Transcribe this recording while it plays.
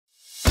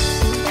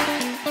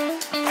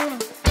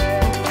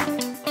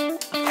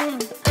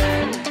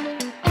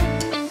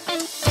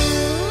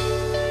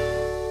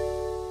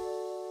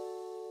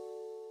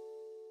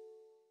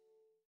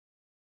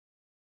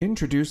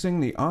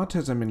Introducing the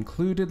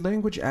Autism-Included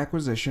Language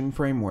Acquisition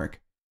Framework,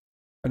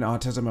 an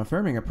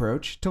autism-affirming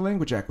approach to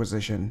language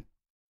acquisition.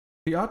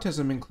 The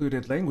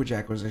Autism-Included Language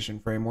Acquisition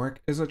Framework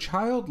is a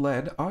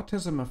child-led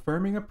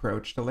autism-affirming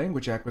approach to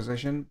language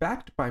acquisition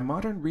backed by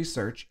modern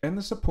research and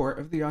the support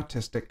of the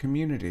autistic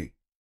community.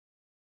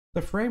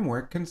 The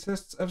framework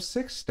consists of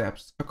 6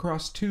 steps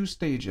across 2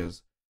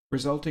 stages,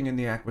 resulting in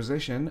the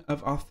acquisition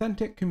of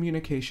authentic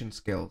communication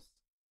skills.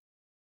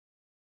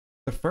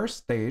 The first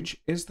stage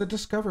is the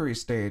discovery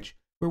stage,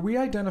 where we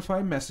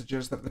identify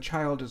messages that the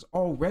child is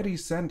already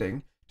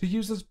sending to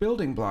use as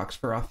building blocks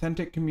for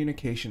authentic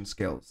communication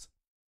skills.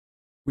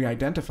 We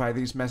identify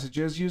these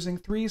messages using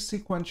 3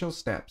 sequential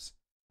steps: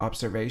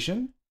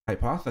 observation,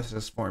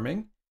 hypothesis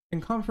forming,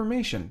 and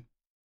confirmation.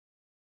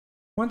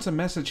 Once a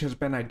message has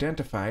been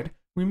identified,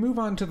 we move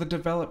on to the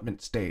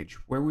development stage,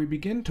 where we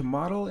begin to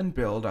model and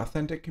build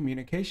authentic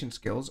communication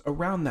skills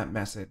around that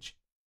message.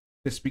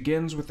 This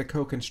begins with the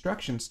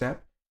co-construction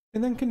step,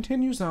 and then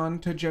continues on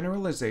to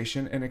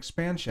generalization and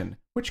expansion,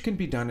 which can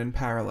be done in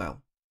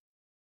parallel.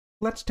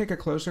 Let's take a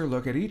closer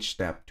look at each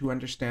step to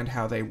understand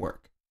how they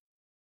work.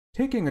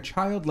 Taking a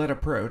child-led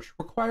approach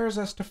requires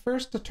us to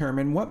first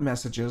determine what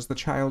messages the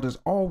child is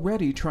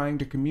already trying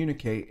to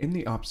communicate in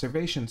the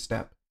observation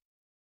step.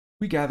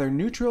 We gather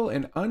neutral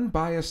and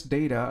unbiased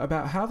data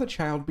about how the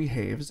child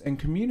behaves and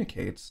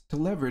communicates to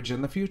leverage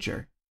in the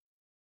future.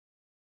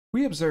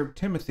 We observe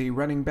Timothy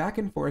running back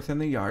and forth in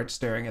the yard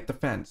staring at the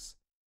fence.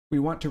 We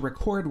want to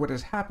record what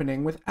is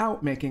happening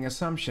without making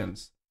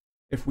assumptions.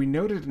 If we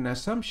noted an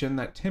assumption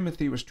that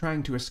Timothy was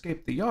trying to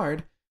escape the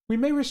yard, we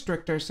may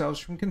restrict ourselves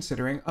from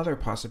considering other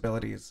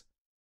possibilities.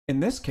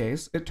 In this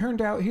case, it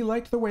turned out he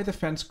liked the way the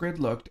fence grid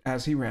looked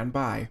as he ran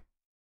by.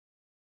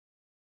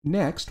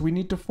 Next, we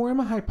need to form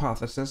a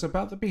hypothesis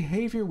about the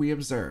behavior we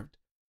observed.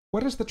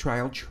 What is the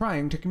child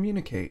trying to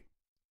communicate?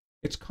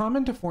 It's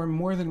common to form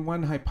more than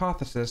one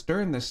hypothesis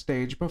during this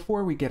stage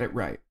before we get it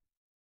right.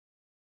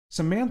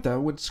 Samantha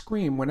would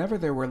scream whenever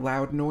there were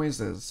loud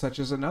noises, such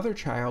as another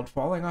child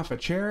falling off a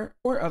chair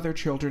or other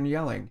children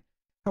yelling.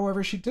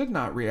 However, she did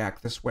not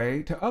react this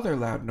way to other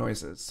loud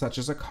noises, such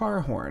as a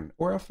car horn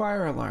or a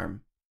fire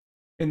alarm.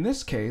 In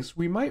this case,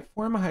 we might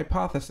form a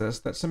hypothesis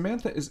that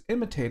Samantha is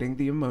imitating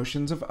the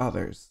emotions of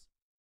others.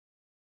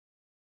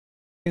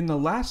 In the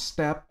last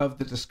step of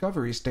the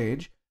discovery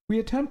stage, we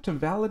attempt to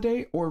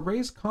validate or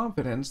raise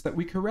confidence that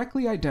we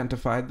correctly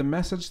identified the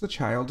message the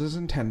child is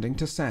intending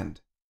to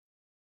send.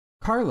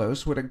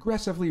 Carlos would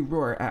aggressively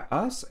roar at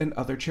us and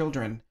other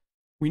children.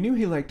 We knew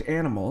he liked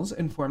animals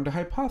and formed a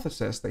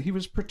hypothesis that he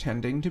was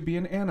pretending to be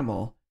an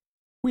animal.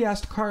 We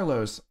asked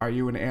Carlos, "Are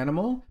you an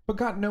animal?" but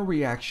got no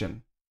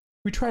reaction.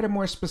 We tried a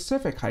more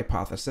specific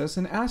hypothesis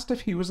and asked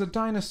if he was a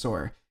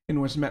dinosaur,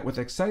 and was met with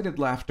excited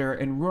laughter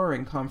and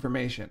roaring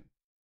confirmation.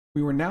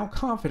 We were now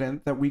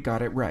confident that we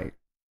got it right.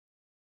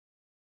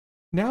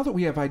 Now that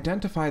we have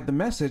identified the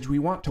message we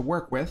want to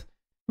work with,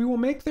 we will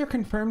make their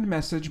confirmed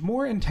message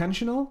more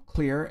intentional,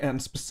 clear,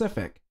 and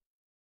specific.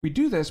 We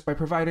do this by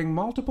providing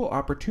multiple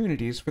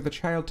opportunities for the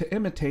child to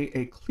imitate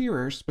a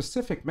clearer,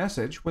 specific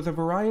message with a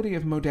variety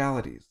of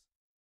modalities.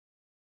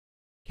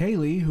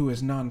 Kaylee, who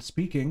is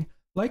non-speaking,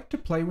 liked to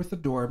play with the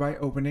door by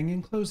opening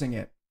and closing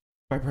it.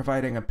 By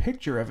providing a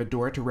picture of a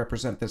door to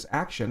represent this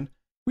action,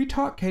 we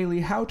taught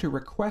Kaylee how to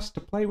request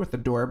to play with the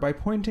door by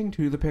pointing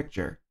to the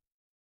picture.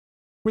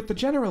 With the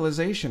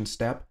generalization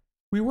step,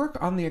 we work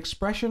on the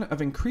expression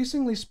of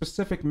increasingly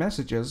specific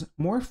messages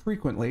more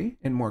frequently,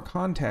 in more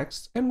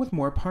contexts, and with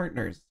more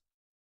partners.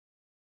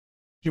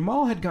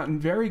 Jamal had gotten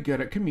very good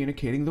at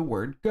communicating the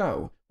word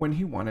go when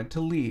he wanted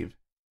to leave.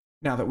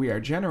 Now that we are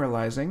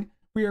generalizing,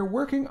 we are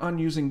working on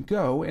using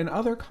go in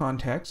other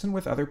contexts and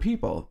with other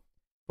people.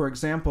 For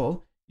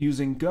example,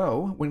 using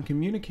go when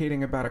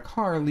communicating about a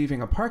car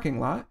leaving a parking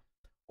lot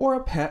or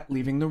a pet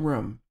leaving the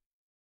room.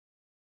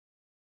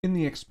 In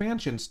the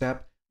expansion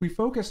step, we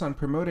focus on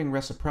promoting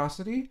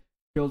reciprocity,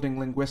 building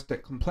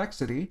linguistic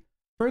complexity,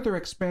 further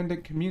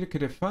expanding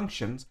communicative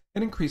functions,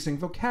 and increasing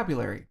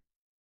vocabulary.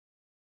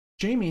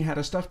 Jamie had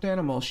a stuffed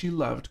animal she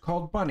loved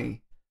called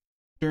Bunny.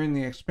 During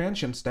the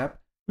expansion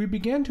step, we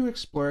began to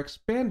explore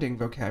expanding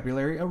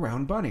vocabulary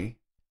around Bunny.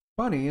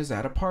 Bunny is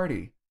at a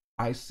party.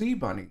 I see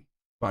Bunny.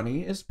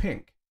 Bunny is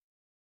pink.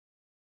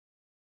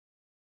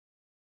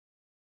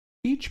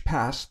 Each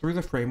pass through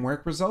the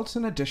framework results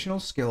in additional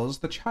skills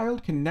the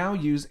child can now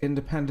use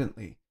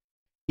independently.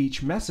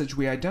 Each message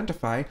we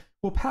identify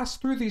will pass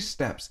through these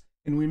steps,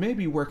 and we may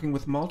be working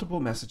with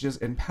multiple messages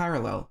in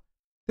parallel.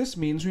 This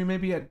means we may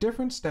be at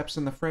different steps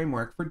in the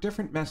framework for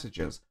different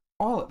messages,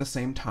 all at the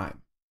same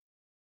time.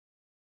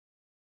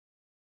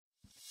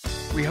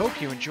 We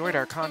hope you enjoyed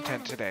our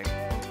content today.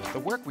 The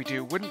work we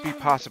do wouldn't be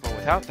possible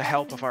without the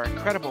help of our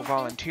incredible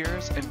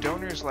volunteers and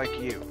donors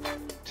like you.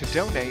 To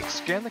donate,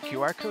 scan the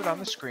QR code on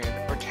the screen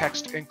or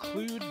text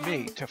 "Include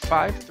Me" to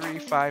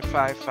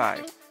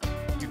 53555.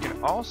 You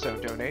can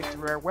also donate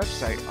through our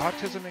website,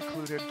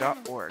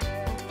 autismincluded.org.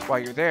 While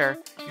you're there,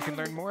 you can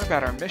learn more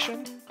about our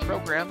mission,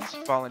 programs,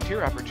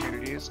 volunteer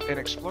opportunities, and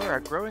explore our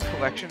growing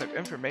collection of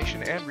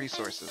information and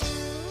resources.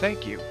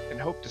 Thank you, and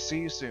hope to see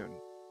you soon.